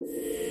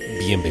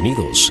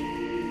Bienvenidos.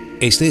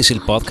 Este es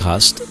el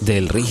podcast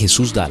del Rey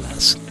Jesús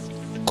Dallas.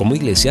 Como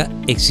iglesia,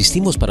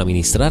 existimos para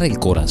ministrar el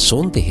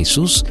corazón de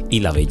Jesús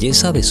y la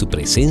belleza de su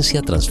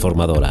presencia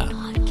transformadora.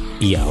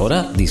 Y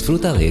ahora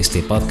disfruta de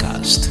este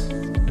podcast.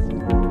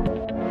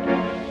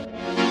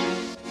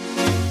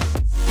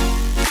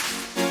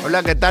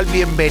 Hola, ¿qué tal?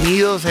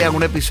 Bienvenidos a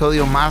un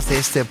episodio más de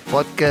este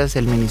podcast,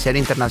 el Ministerio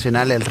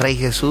Internacional El Rey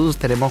Jesús.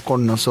 Tenemos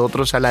con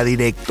nosotros a la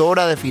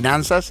directora de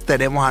Finanzas,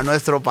 tenemos a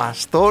nuestro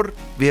pastor.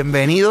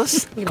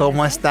 Bienvenidos.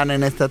 ¿Cómo están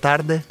en esta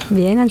tarde?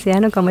 Bien,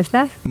 anciano, ¿cómo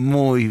estás?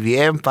 Muy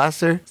bien,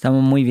 pastor.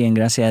 Estamos muy bien,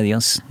 gracias a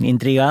Dios.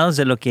 Intrigados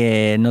de lo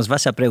que nos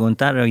vas a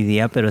preguntar hoy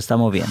día, pero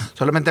estamos bien.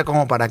 Solamente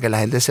como para que la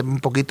gente sepa un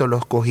poquito,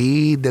 los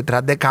cogí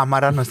detrás de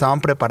cámara, no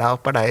estaban preparados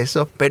para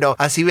eso, pero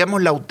así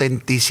vemos la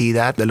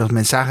autenticidad de los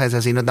mensajes,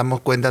 así nos damos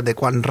cuenta de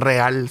cuán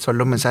real son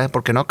los mensajes,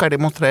 porque no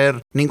queremos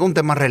traer ningún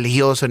tema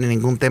religioso ni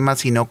ningún tema,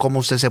 sino cómo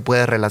usted se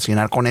puede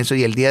relacionar con eso.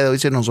 Y el día de hoy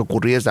se nos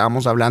ocurrió,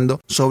 estábamos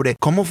hablando sobre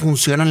cómo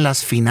funcionan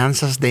las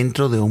finanzas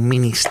dentro de un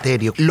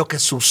ministerio, lo que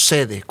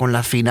sucede con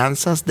las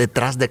finanzas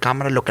detrás de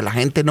cámara, lo que la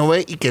gente no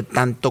ve y que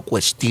tanto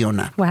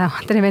cuestiona. Wow,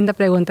 tremenda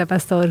pregunta,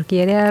 pastor.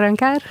 ¿Quiere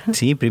arrancar?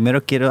 Sí,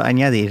 primero quiero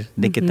añadir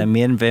de que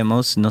también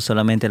vemos no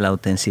solamente la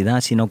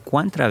autenticidad, sino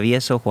cuán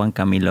travieso Juan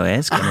Camilo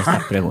es con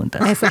estas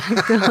preguntas.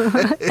 Exacto.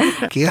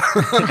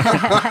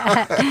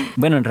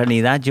 Bueno, en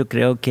realidad yo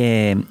creo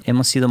que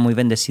hemos sido muy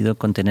bendecidos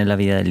con tener la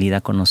vida de Lida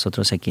con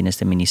nosotros aquí en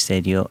este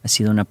ministerio. Ha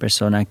sido una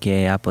persona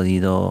que ha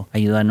podido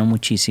ayudarnos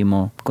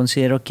muchísimo.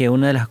 Considero que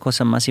una de las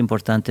cosas más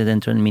importantes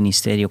dentro del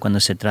ministerio cuando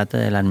se trata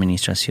de la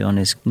administración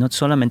es no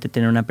solamente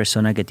tener una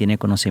persona que tiene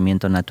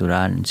conocimiento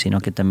natural, sino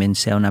que también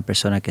sea una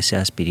persona que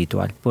sea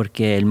espiritual.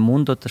 Porque el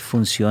mundo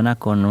funciona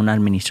con una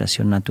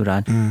administración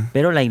natural,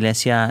 pero la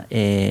iglesia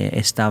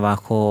está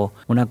bajo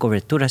una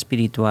cobertura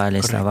espiritual,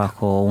 está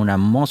bajo una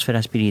atmósfera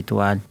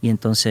espiritual, y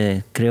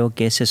entonces creo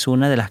que esa es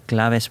una de las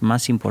claves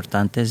más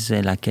importantes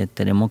de la que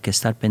tenemos que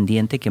estar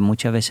pendiente, que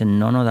muchas veces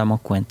no nos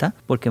damos cuenta,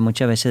 porque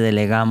muchas veces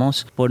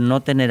delegamos por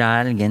no tener a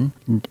alguien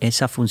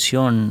esa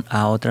función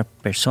a otra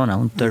persona,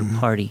 un third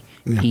party,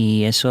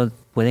 y eso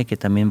puede que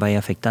también vaya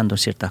afectando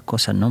ciertas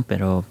cosas, ¿no?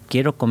 Pero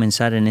quiero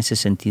comenzar en ese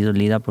sentido,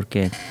 Lida,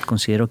 porque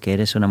considero que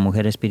eres una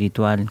mujer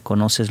espiritual,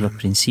 conoces los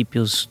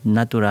principios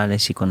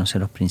naturales y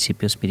conoces los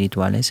principios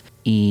espirituales,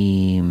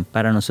 y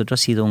para nosotros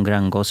ha sido un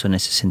gran gozo en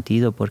ese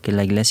sentido, porque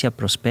la iglesia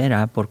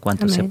prospera por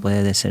cuanto se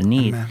puede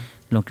discernir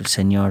lo que el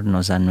Señor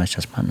nos da en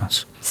nuestras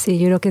manos. Sí,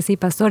 yo creo que sí,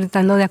 pastor,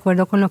 estando de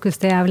acuerdo con lo que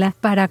usted habla.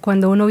 Para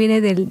cuando uno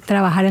viene de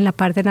trabajar en la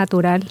parte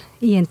natural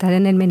y entrar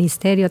en el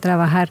ministerio,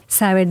 trabajar,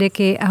 saber de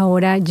que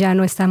ahora ya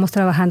no estamos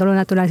trabajando lo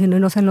natural, sino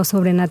en lo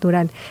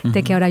sobrenatural,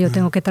 de que ahora yo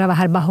tengo que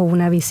trabajar bajo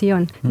una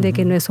visión, de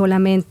que no es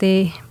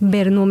solamente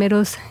ver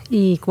números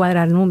y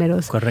cuadrar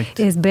números.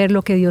 Correcto. Es ver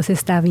lo que Dios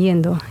está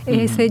viendo.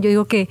 Yo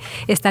digo que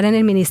estar en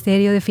el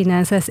ministerio de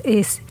finanzas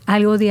es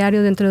algo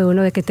diario dentro de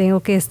uno, de que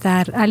tengo que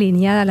estar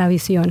alineada a la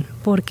visión,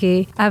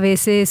 porque a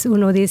veces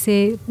uno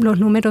dice, los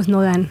números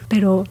no dan,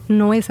 pero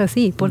no es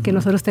así, porque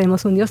nosotros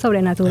tenemos un Dios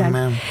sobrenatural.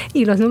 Amen.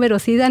 Y los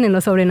números sí dan en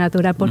lo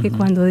sobrenatural, porque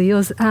cuando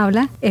Dios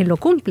habla, Él lo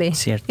cumple.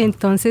 Cierto.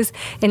 Entonces,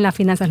 en las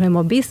finanzas lo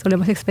hemos visto, lo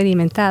hemos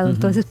experimentado.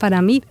 Entonces,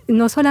 para mí,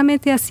 no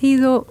solamente ha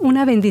sido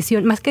una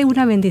bendición, más que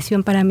una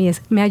bendición para mí,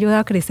 me ha ayudado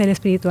a crecer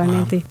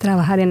espiritualmente,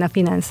 trabajar en las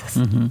finanzas.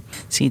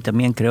 Sí,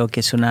 también creo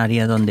que es un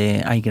área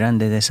donde hay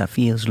grandes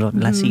desafíos.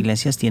 Las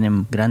iglesias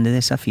tienen grandes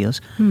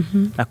desafíos,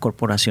 las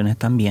corporaciones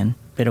también.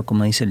 Pero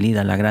como dice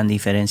Lida, la gran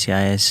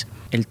diferencia es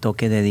el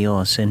toque de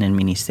Dios en el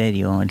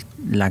ministerio,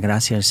 la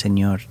gracia del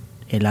Señor,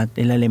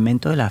 el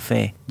elemento de la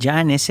fe.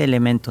 Ya en ese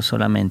elemento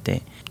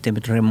solamente te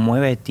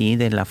remueve a ti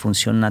de la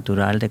función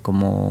natural de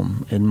cómo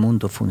el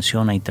mundo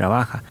funciona y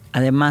trabaja.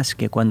 Además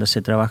que cuando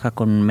se trabaja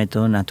con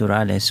métodos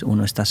naturales,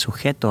 uno está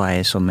sujeto a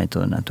esos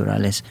métodos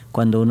naturales.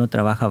 Cuando uno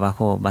trabaja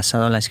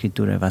basado en la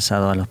Escritura,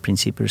 basado en los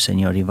principios del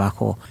Señor y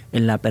bajo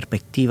en la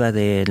perspectiva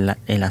del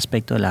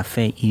aspecto de la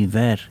fe, y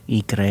ver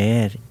y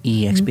creer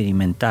y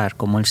experimentar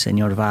cómo el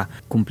Señor va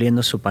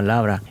cumpliendo su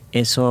palabra,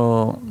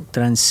 eso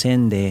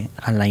transcende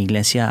a la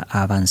iglesia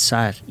a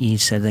avanzar y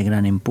ser de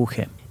gran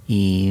empuje.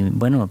 Y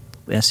bueno,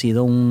 ha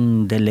sido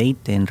un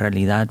deleite en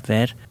realidad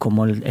ver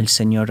cómo el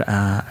Señor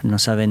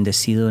nos ha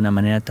bendecido de una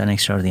manera tan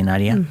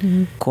extraordinaria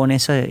con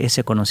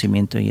ese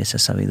conocimiento y esa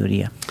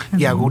sabiduría. Y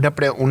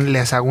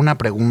les hago una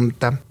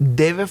pregunta.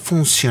 ¿Debe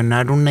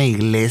funcionar una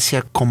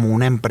iglesia como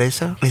una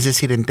empresa? Es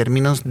decir, en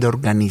términos de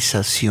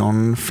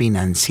organización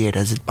financiera,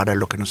 es decir, para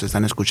lo que nos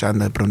están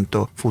escuchando, de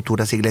pronto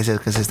futuras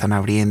iglesias que se están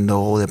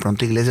abriendo o de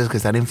pronto iglesias que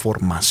están en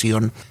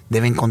formación,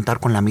 ¿deben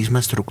contar con la misma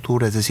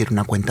estructura? Es decir,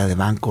 una cuenta de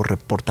banco,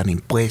 reportan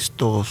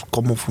impuestos.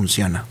 cómo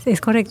funciona.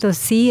 Es correcto,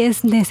 sí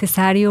es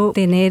necesario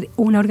tener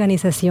una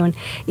organización,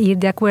 ir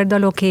de acuerdo a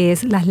lo que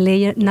es la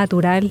ley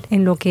natural,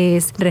 en lo que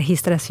es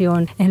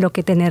registración, en lo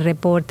que tener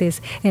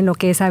reportes, en lo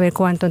que es saber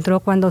cuánto entró,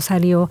 cuándo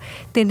salió.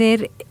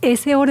 Tener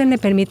ese orden le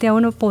permite a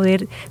uno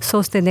poder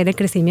sostener el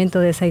crecimiento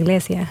de esa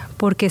iglesia,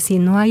 porque si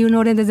no hay un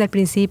orden desde el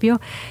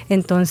principio,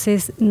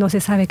 entonces no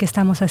se sabe qué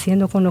estamos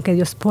haciendo con lo que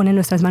Dios pone en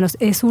nuestras manos.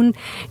 Yo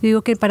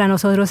digo que para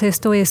nosotros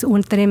esto es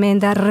una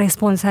tremenda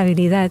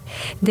responsabilidad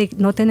de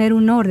no tener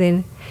un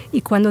orden,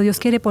 y cuando Dios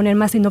quiere poner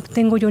más y no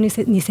tengo yo ni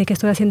sé qué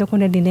estoy haciendo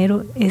con el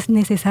dinero, es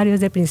necesario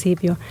desde el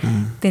principio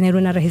tener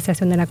una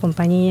registración de la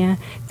compañía,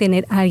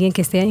 tener alguien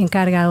que esté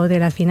encargado de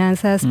las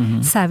finanzas,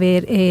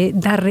 saber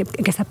que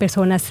esa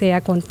persona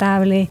sea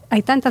contable.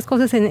 Hay tantas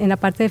cosas en la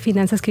parte de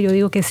finanzas que yo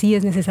digo que sí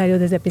es necesario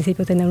desde el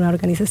principio tener una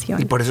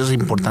organización. Y por eso es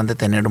importante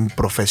tener un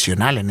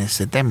profesional en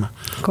ese tema.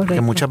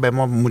 Correcto.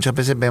 Porque muchas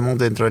veces vemos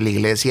dentro de la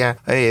iglesia,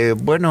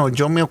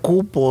 yo me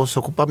ocupo, se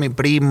ocupa mi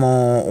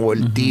primo o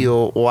el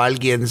tío o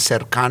alguien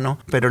cercano,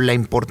 pero la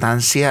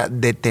importancia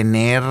de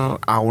tener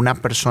a una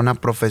persona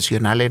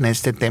profesional en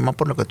este tema,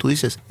 por lo que tú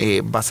dices,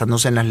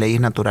 basándose en las leyes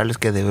naturales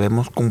que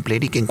debemos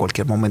cumplir y que en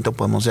cualquier momento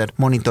podemos ser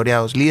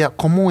monitoreados. Lida,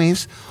 ¿cómo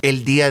es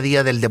el día a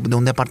día de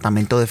un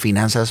departamento de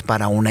finanzas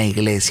para una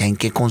iglesia? ¿En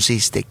qué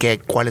consiste?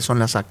 ¿Cuáles son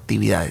las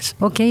actividades?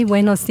 Ok,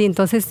 bueno, sí,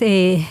 entonces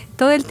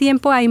todo el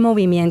tiempo hay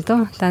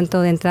movimiento,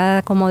 tanto de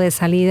entrada como de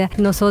salida.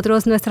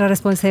 Nuestra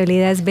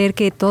responsabilidad es ver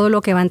que todo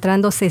lo que va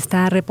entrando se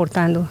está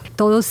reportando.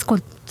 Todos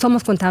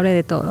somos contables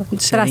de todo,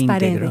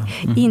 transparente,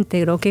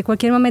 íntegro, que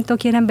cualquier momento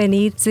quieran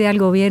venir, sea el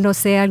gobierno,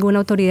 sea alguna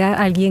autoridad,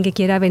 alguien que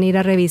quiera venir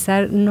a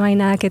revisar, no hay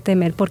nada que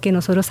temer, porque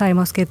nosotros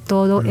sabemos que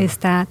todo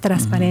está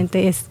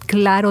transparente, es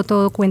claro,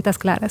 todo, cuentas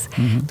claras.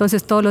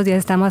 Entonces todos los días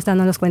estamos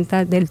dándonos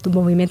cuenta del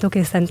movimiento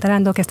que está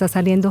entrando, que está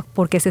saliendo,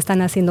 porque se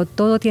están haciendo,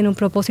 todo tiene un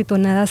propósito,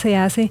 nada se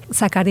hace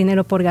sacar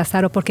dinero por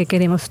gastar o porque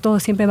queremos, todo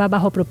siempre va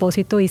bajo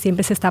propósito y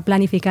siempre se está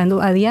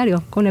planificando a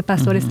diario. Con el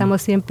pastor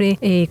estamos siempre,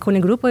 con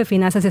el grupo de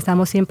finanzas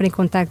estamos siempre en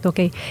contacto. Ok,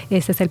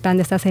 este es el plan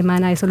de esta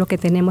semana, eso es lo que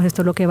tenemos,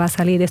 esto es lo que va a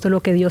salir, esto es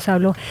lo que Dios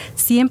habló.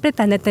 Siempre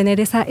tener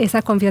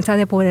esa confianza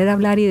de poder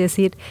hablar y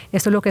decir,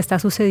 esto es lo que está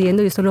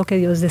sucediendo y esto es lo que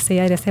Dios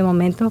desea en este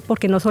momento,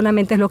 porque no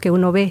solamente es lo que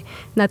uno ve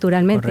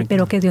naturalmente, correcto,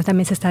 pero que Dios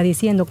también se está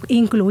diciendo,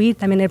 incluir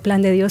también el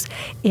plan de Dios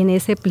en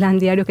ese plan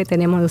diario que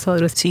tenemos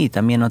nosotros. Sí,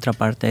 también otra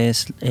parte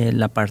es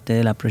la parte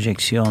de la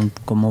proyección,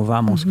 cómo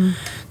vamos.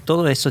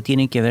 Todo esto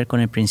tiene que ver con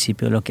el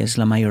principio de lo que es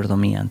la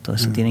mayordomía,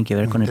 entonces tiene que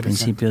ver con el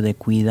principio de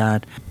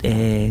cuidar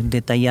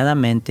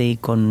detalladamente y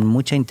con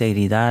mucha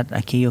integridad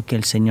aquello que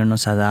el Señor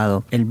nos ha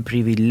dado, el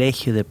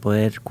privilegio de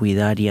poder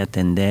cuidar y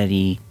atender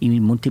y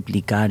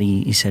multiplicar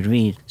y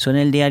servir. En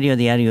el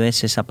diario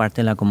es esa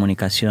parte de la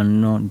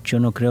comunicación. Yo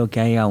no creo que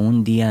haya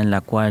un día en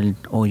la cual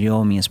o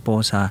yo, mi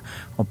esposa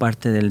o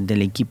parte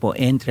del equipo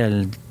entre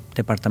al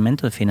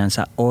departamento de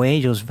finanzas o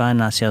ellos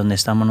van hacia donde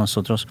estamos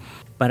nosotros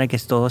para que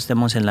todos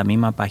estemos en la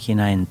misma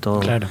página en todo,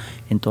 claro,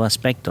 en todo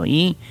aspecto.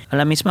 Y a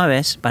la misma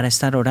vez para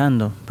estar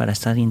orando, para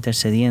estar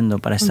intercediendo,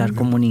 para estar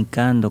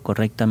comunicando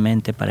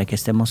correctamente, para que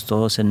estemos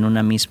todos en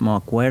un mismo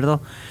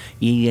acuerdo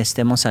y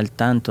estemos al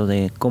tanto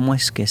de cómo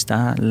es que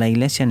está la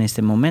iglesia en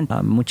este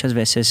momento. Muchas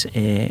veces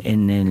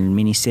en el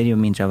ministerio,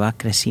 mientras va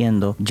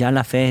creciendo, ya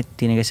la fe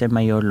tiene que ser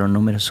mayor, los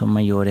números son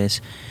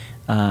mayores,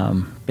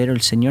 pero el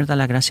Señor da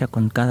la gracia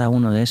con cada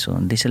uno de eso.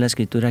 Dice la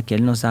Escritura que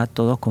Él nos da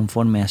todo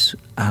conforme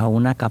a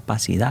una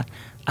capacidad,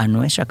 a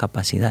nuestra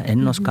capacidad.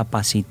 Él nos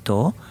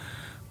capacitó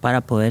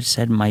para poder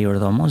ser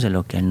mayordomos de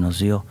lo que Él nos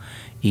dio.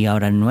 Y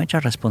ahora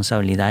nuestra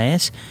responsabilidad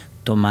es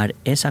tomar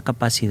esa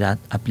capacidad,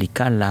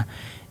 aplicarla,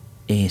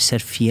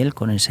 ser fiel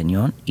con el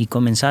Señor y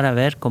comenzar a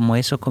ver cómo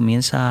eso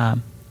comienza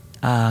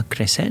a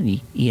crecer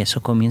y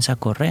eso comienza a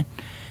correr.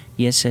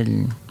 Y es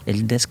el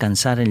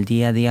descansar el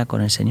día a día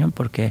con el Señor,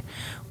 porque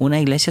una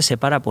iglesia se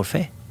para por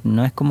fe.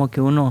 No es como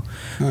que uno,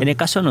 en el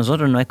caso de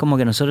nosotros, no es como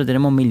que nosotros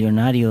tenemos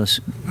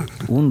millonarios,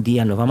 un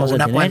día los vamos a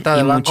tener. Una cuenta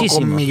de banco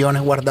con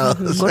millones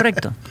guardados.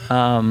 Correcto.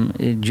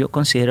 Yo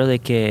considero de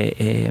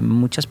que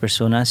muchas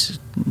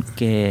personas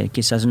que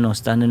quizás no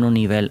están en un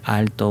nivel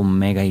alto,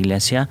 mega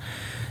iglesia,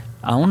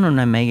 aún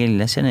una mega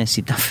iglesia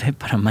necesita fe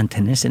para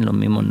mantenerse en los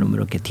mismos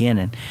números que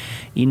tienen.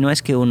 Y no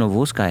es que uno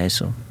busca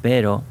eso,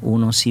 pero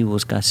uno sí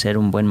busca ser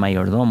un buen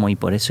mayordomo y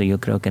por eso yo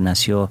creo que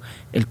nació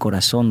el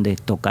corazón de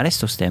tocar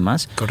estos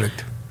temas.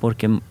 Correcto.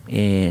 Porque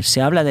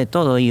se habla de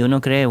todo y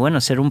uno cree,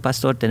 bueno, ser un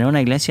pastor, tener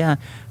una iglesia,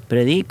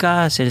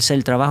 predica, es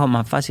el trabajo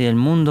más fácil del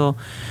mundo.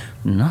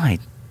 No, hay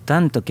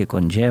tanto que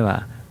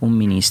conlleva un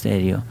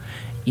ministerio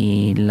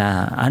y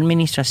la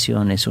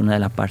administración es una de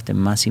las partes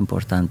más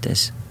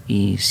importantes.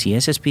 Y si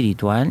es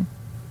espiritual,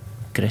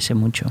 crece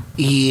mucho.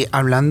 Y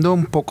hablando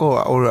un poco,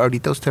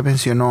 ahorita usted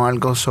mencionó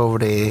algo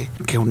sobre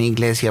que una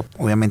iglesia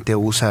obviamente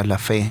usa la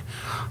fe,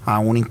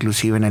 aún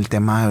inclusive en el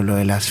tema de lo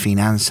de las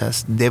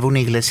finanzas. ¿Debe una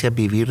iglesia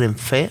vivir en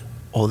fe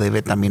o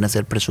debe también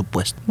hacer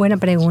presupuesto? Buena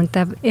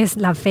pregunta.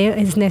 La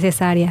fe es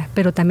necesaria,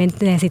 pero también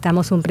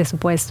necesitamos un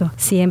presupuesto.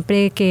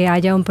 Siempre que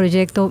haya un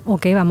proyecto,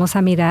 vamos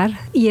a mirar,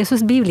 y eso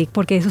es bíblico,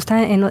 porque eso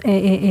está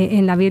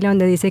en la Biblia,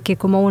 donde dice que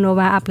cómo uno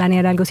va a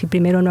planear algo si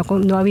primero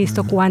no ha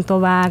visto cuánto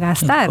va a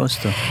gastar.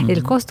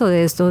 El costo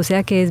de esto, o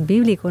sea que es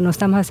bíblico. No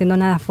estamos haciendo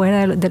nada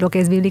fuera de lo que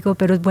es bíblico,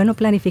 pero es bueno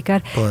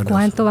planificar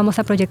cuánto vamos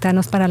a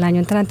proyectarnos para el año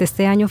entrante.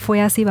 Este año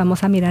fue así,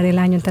 vamos a mirar el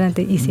año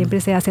entrante, y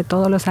siempre se hace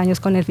todos los años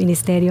con el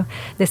ministerio,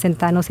 de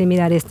sentarnos y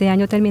mirar, este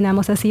año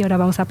terminamos así, ahora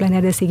vamos a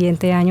planear el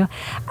siguiente año,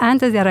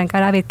 antes de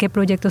arrancar a ver qué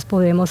proyectos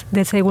podemos,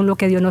 según lo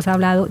que Dios nos ha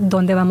hablado,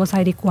 dónde vamos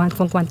a ir y con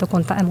cuánto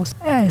contamos.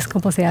 Es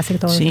como se hace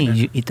todo.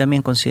 Sí, y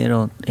también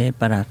considero,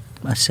 para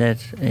hacer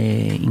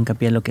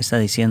hincapié en lo que está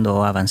diciendo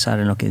o avanzar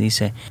en lo que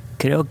dice,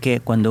 creo que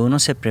cuando uno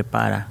se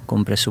prepara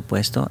con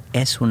presupuesto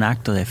es un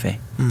acto de fe.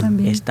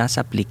 También. Estás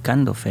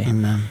aplicando fe.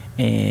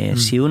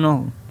 Si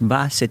uno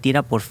se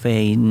tira por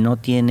fe y no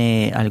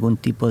tiene algún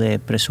tipo de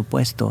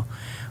presupuesto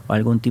o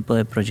algún tipo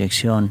de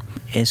proyección,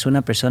 es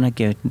una persona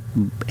que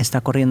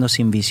está corriendo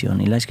sin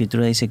visión, y la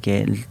Escritura dice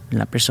que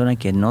la persona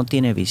que no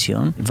tiene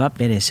visión va a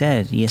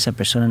perecer y esa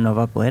persona no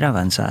va a poder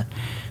avanzar.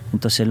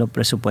 Entonces los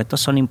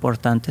presupuestos son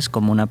importantes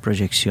como una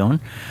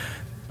proyección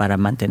para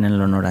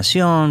mantenerlo en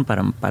oración,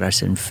 para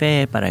pararse en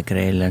fe, para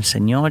creerle al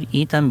Señor,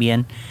 y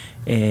también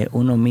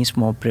uno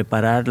mismo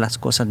preparar las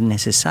cosas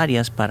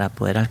necesarias para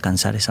poder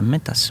alcanzar esas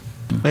metas.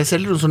 Es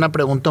una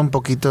pregunta un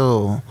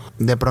poquito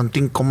de pronto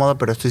incómoda,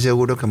 pero estoy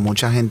seguro que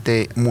muchas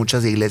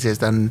iglesias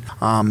están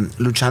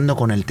luchando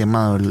con el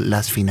tema de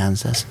las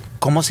finanzas.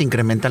 ¿Cómo se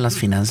incrementan las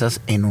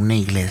finanzas en una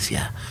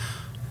iglesia?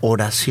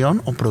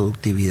 ¿Oración o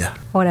productividad?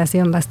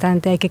 Oración,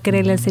 bastante. Hay que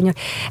creerle al Señor.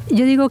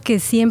 Yo digo que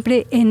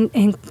siempre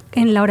en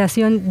la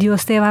oración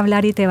Dios te va a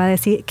hablar y te va a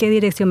decir qué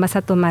dirección vas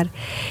a tomar.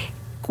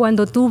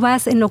 Cuando tú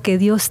vas en lo que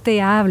Dios te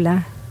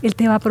habla, Él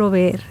te va a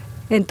proveer.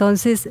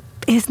 Entonces,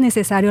 es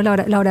necesario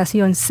la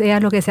oración, sea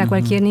lo que sea,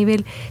 cualquier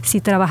nivel.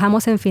 Si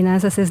trabajamos en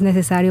finanzas es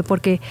necesario,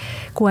 porque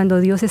cuando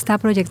Dios está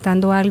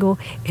proyectando algo,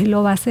 Él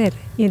lo va a hacer.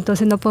 Y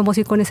entonces no podemos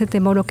ir con ese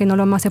temor o que no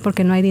lo vamos a hacer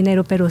porque no hay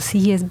dinero, pero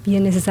sí es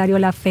bien necesario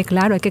la fe.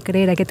 Claro, hay que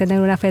creer, hay que tener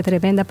una fe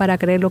tremenda para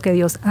creer lo que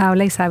Dios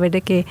habla y saber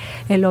de que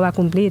Él lo va a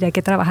cumplir. Hay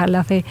que trabajar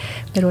la fe,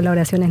 pero la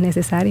oración es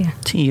necesaria.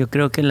 Sí, yo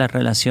creo que la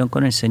relación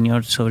con el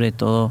Señor, sobre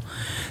todo,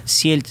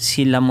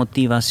 si la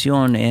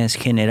motivación es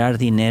generar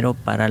dinero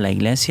para la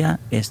iglesia,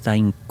 está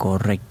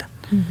incorrecta.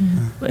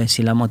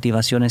 Si la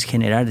motivación es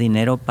generar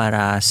dinero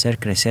para hacer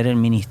crecer el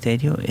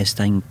ministerio,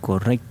 está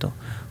incorrecto,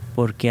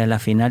 porque a la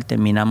final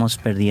terminamos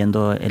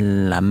perdiendo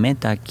la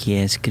meta,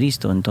 que es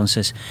Cristo.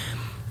 Entonces,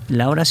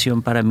 la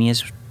oración para mí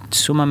es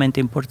sumamente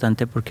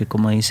importante, porque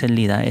como dice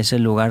Lida, es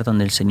el lugar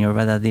donde el Señor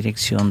va a dar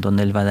dirección,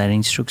 donde Él va a dar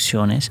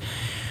instrucciones,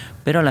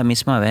 pero a la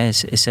misma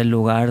vez es el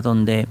lugar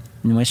donde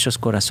nuestros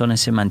corazones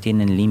se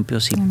mantienen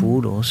limpios y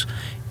puros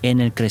en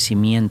el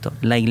crecimiento.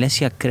 La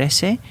iglesia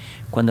crece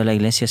cuando la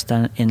iglesia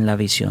está en la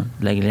visión.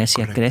 La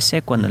iglesia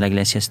crece cuando la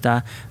iglesia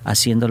está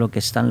haciendo lo que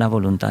está en la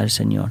voluntad del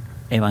Señor.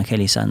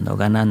 Evangelizando,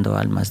 ganando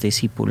almas,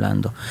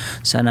 discipulando,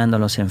 sanando a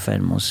los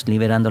enfermos,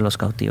 liberando a los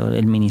cautivos.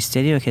 El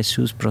ministerio de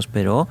Jesús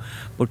prosperó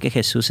porque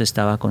Jesús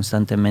estaba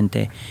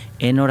constantemente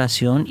en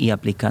oración y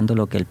aplicando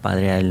lo que el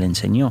Padre a él le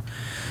enseñó.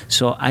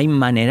 Hay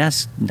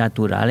maneras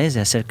naturales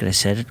de hacer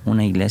crecer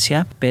una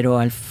iglesia, pero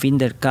al fin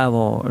del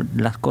cabo,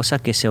 las cosas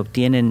que se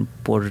obtienen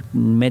por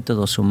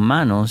métodos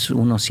humanos,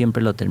 uno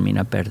siempre lo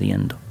termina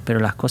perdiendo. Pero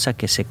las cosas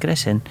que se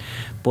crecen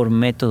por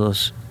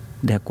métodos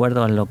de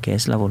acuerdo a lo que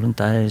es la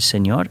voluntad del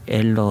Señor,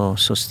 Él lo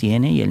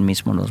sostiene y Él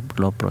mismo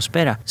lo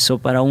prospera.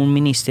 Para un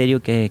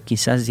ministerio que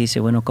quizás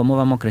dice, bueno, ¿cómo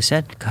vamos a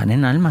crecer?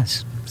 Ganen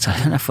almas,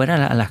 salgan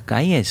afuera a las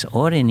calles,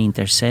 oren,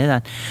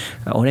 intercedan,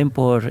 oren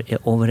por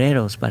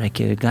obreros para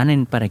que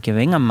ganen, para que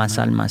vengan más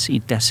almas, y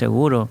te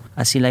aseguro,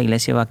 así la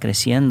iglesia va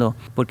creciendo,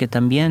 porque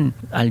también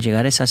al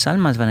llegar esas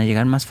almas van a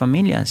llegar más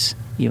familias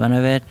y van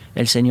a ver,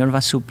 el Señor va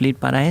a suplir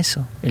para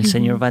eso, el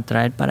Señor va a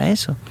traer para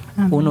eso.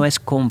 Amén. Uno es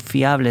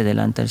confiable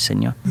delante del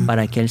Señor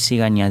para que Él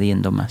siga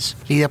añadiendo más.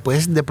 Lida,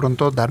 ¿puedes de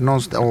pronto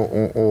darnos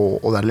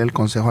o darle el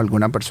consejo a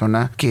alguna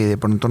persona que de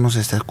pronto nos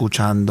está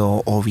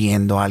escuchando o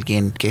viendo a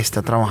alguien que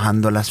está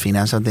trabajando las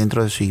finanzas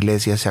dentro de su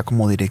iglesia, sea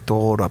como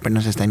director o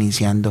apenas está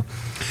iniciando?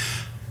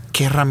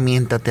 ¿Qué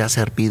herramienta te ha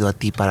servido a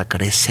ti para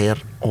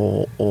crecer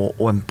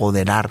o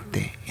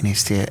empoderarte en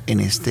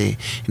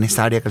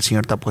esta área que el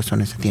Señor te ha puesto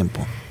en este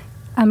tiempo?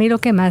 A mí lo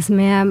que más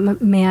me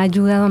ha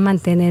ayudado a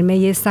mantenerme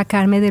y es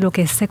sacarme de lo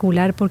que es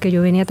secular, porque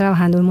yo venía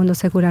trabajando en el mundo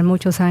secular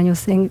muchos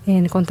años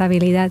en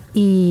contabilidad,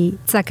 y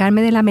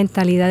sacarme de la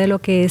mentalidad de lo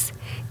que es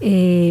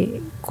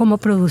cómo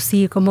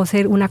producir, cómo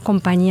ser una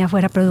compañía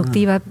fuera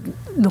productiva,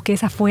 lo que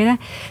es afuera,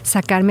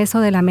 sacarme eso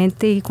de la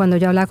mente. Y cuando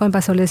yo hablaba con el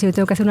pastor, le decía, yo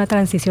tengo que hacer una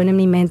transición en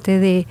mi mente,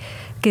 de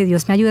que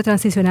Dios me ayude a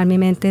transicionar mi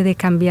mente, de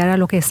cambiar a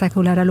lo que es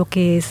secular a lo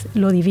que es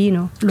lo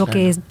divino, lo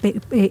que es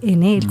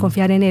en Él,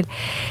 confiar en Él.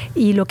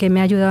 Y lo que me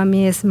ha ayudado a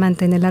mí es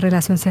mantener la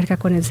relación cerca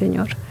con el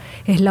Señor,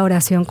 es la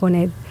oración con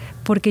Él,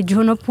 porque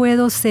yo no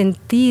puedo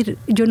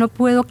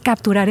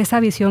capturar esa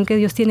visión que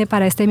Dios tiene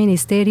para este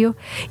ministerio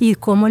y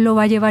cómo lo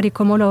va a llevar y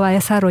cómo lo va a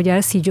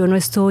desarrollar si yo no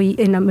estoy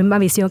en la misma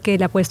visión que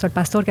le ha puesto al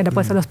pastor, que le ha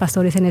puesto a los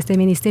pastores en este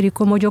ministerio, y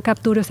cómo yo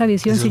capturo esa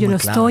visión si yo no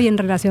estoy en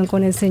relación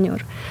con el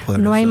Señor.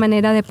 No hay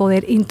manera de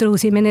poder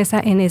introducirme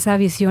en esa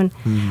visión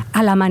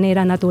a la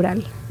manera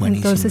natural.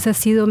 Buenísimo. Entonces ha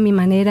sido mi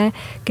manera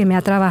que me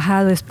ha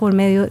trabajado, es por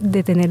medio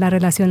de tener la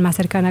relación más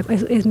cercana.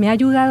 Me ha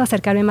ayudado a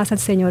acercarme más al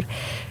Señor.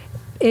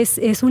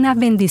 Es una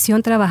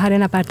bendición trabajar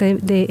en la parte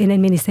en el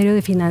ministerio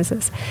de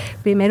finanzas.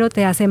 Primero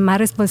te hace más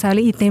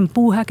responsable y te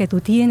empuja que tú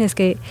tienes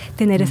que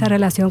tener esa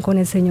relación con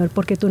el Señor,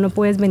 porque tú no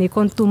puedes venir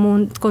con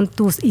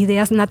tus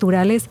ideas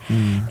naturales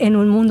en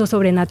un mundo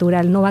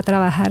sobrenatural. No va a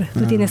trabajar.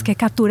 Tú tienes que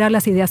capturar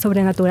las ideas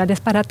sobrenaturales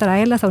para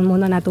traerlas a un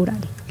mundo natural.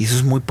 Y eso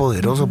es muy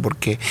poderoso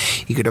porque,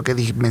 y creo que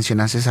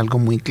mencionaste algo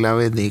muy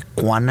clave de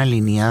cuán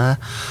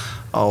alineada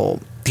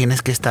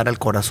tienes que estar al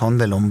corazón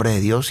del hombre de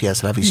Dios y a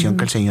la visión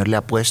que el Señor le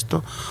ha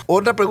puesto.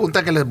 Otra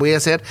pregunta que les voy a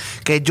hacer,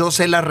 que yo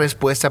sé la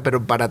respuesta,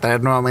 pero para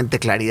traer nuevamente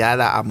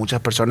claridad a muchas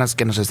personas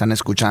que nos están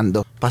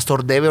escuchando.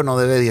 ¿Pastor debe o no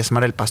debe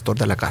diezmar el pastor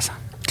de la casa?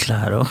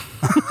 Claro,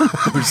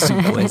 por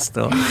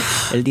supuesto.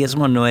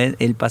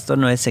 El pastor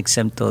no es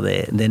exento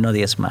de no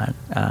diezmar.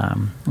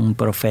 Un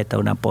profeta,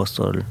 un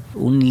apóstol,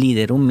 un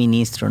líder, un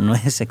ministro no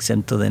es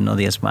exento de no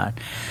diezmar.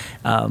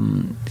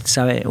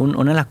 ¿Sabe?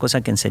 Una de las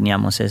cosas que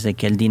enseñamos es de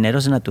que el dinero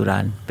es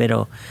natural,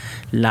 pero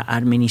la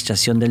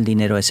administración del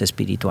dinero es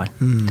espiritual.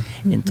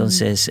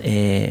 Entonces,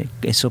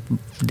 eso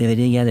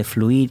debería de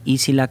fluir. Y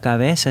si la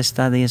cabeza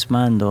está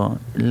diezmando,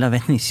 la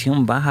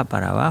bendición baja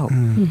para abajo.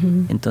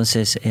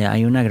 Entonces,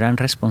 hay una gran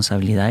responsabilidad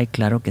y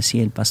claro que sí,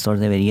 el pastor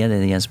debería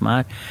de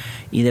diezmar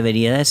y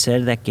debería de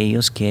ser de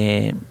aquellos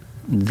que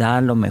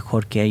da lo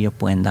mejor que ellos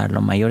pueden dar.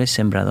 Los mayores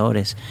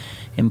sembradores,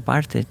 en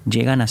parte,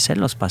 llegan a ser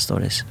los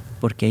pastores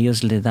porque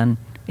ellos le dan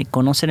y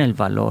conocen el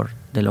valor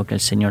de lo que el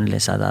Señor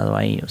les ha dado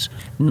a ellos.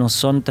 No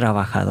son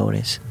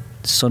trabajadores,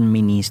 son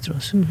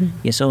ministros.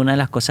 Y eso es una de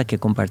las cosas que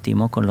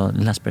compartimos con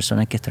las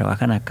personas que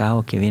trabajan acá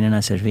o que vienen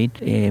a servir.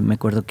 Me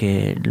acuerdo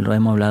que lo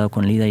hemos hablado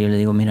con Lida y yo le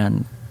digo,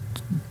 miran,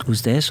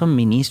 ustedes son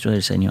ministros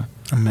del Señor.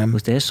 Amén.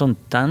 Ustedes son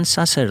tan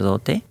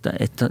sacerdote,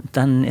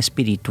 tan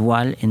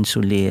espiritual en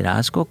su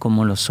liderazgo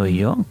como lo soy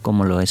yo,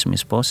 como lo es mi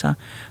esposa,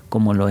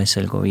 como lo es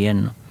el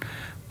gobierno.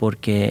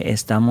 Porque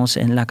estamos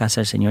en la casa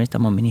del Señor y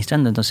estamos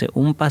ministrando. Entonces,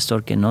 un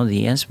pastor que no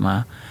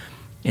diezma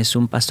es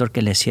un pastor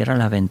que le cierra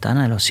la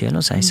ventana de los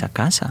cielos a esa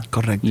casa.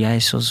 Correcto. Y a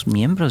esos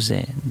miembros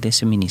de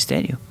ese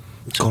ministerio.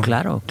 So,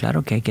 claro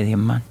que hay que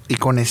diezmar. Y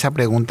con esa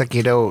pregunta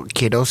quiero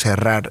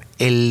cerrar.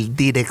 ¿El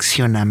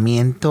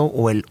direccionamiento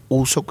o el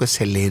uso que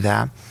se le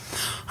da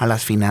a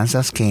las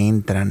finanzas que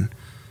entran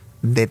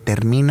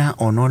determina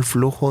o no el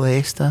flujo de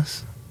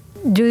estas?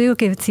 Yo digo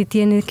que sí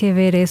tiene que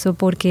ver eso,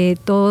 porque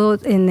todo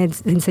en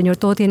el Señor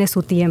todo tiene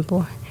su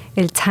tiempo.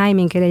 El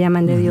timing que le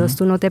llaman de Dios.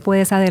 Tú no te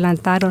puedes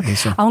adelantar,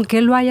 aunque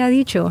Él lo haya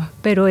dicho,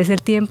 pero ¿es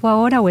el tiempo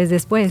ahora o es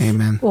después?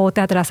 Amen. O te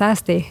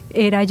atrasaste,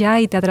 era ya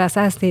y te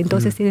atrasaste,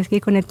 entonces tienes que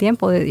ir con el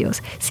tiempo de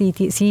Dios.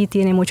 Sí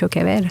tiene mucho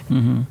que ver.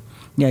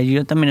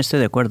 Yo también estoy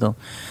de acuerdo.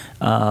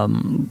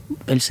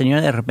 El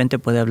Señor de repente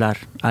puede hablar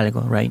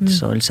algo, right?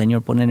 So el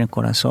Señor pone en el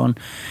corazón,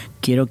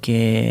 quiero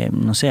que,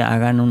 no sé,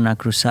 hagan una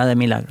cruzada de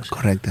milagros.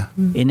 Correcto.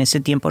 En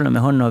ese tiempo a lo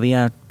mejor no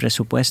había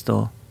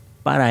presupuesto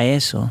para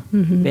eso,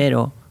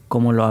 pero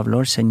como lo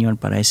habló el Señor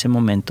para ese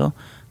momento,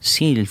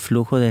 sí, el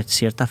flujo de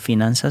ciertas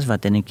finanzas va a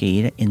tener que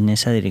ir en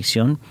esa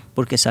dirección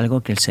porque es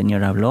algo que el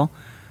Señor habló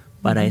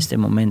para este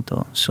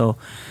momento. So,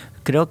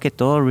 creo que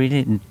todo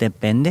really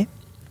depende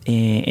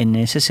en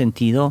ese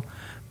sentido,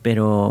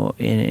 pero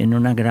en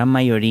una gran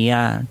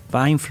mayoría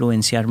va a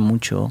influenciar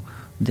mucho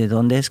de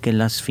dónde es que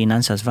las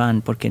finanzas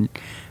van, porque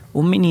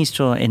un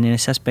ministro en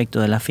ese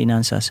aspecto de las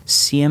finanzas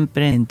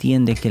siempre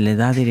entiende que le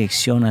da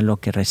dirección a lo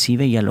que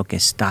recibe y a lo que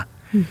está.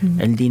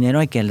 El dinero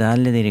hay que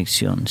darle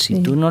dirección.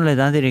 Si tú no le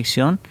das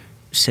dirección,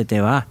 se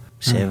te va,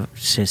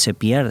 se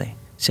pierde,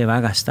 se va a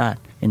gastar.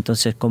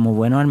 Entonces, como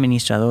buenos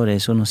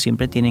administradores, uno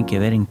siempre tiene que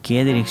ver en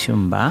qué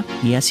dirección va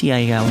y así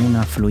haya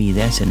una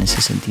fluidez en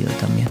ese sentido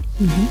también.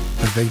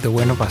 Perfecto.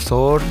 Bueno,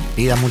 Pastor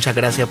Lida, muchas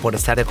gracias por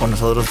estar con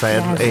nosotros,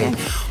 traer un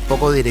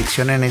poco de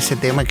dirección en ese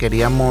tema.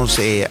 Queríamos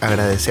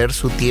agradecer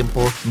su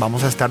tiempo.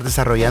 Vamos a estar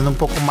desarrollando un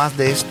poco más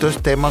de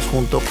estos temas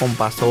junto con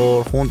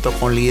Pastor, junto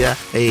con Lida,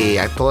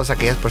 a todas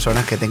aquellas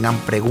personas que tengan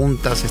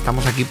preguntas.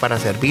 Estamos aquí para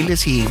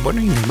servirles y bueno,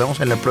 y nos vemos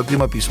en el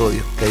próximo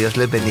episodio. Que Dios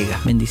les bendiga.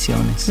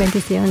 Bendiciones.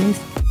 Bendiciones.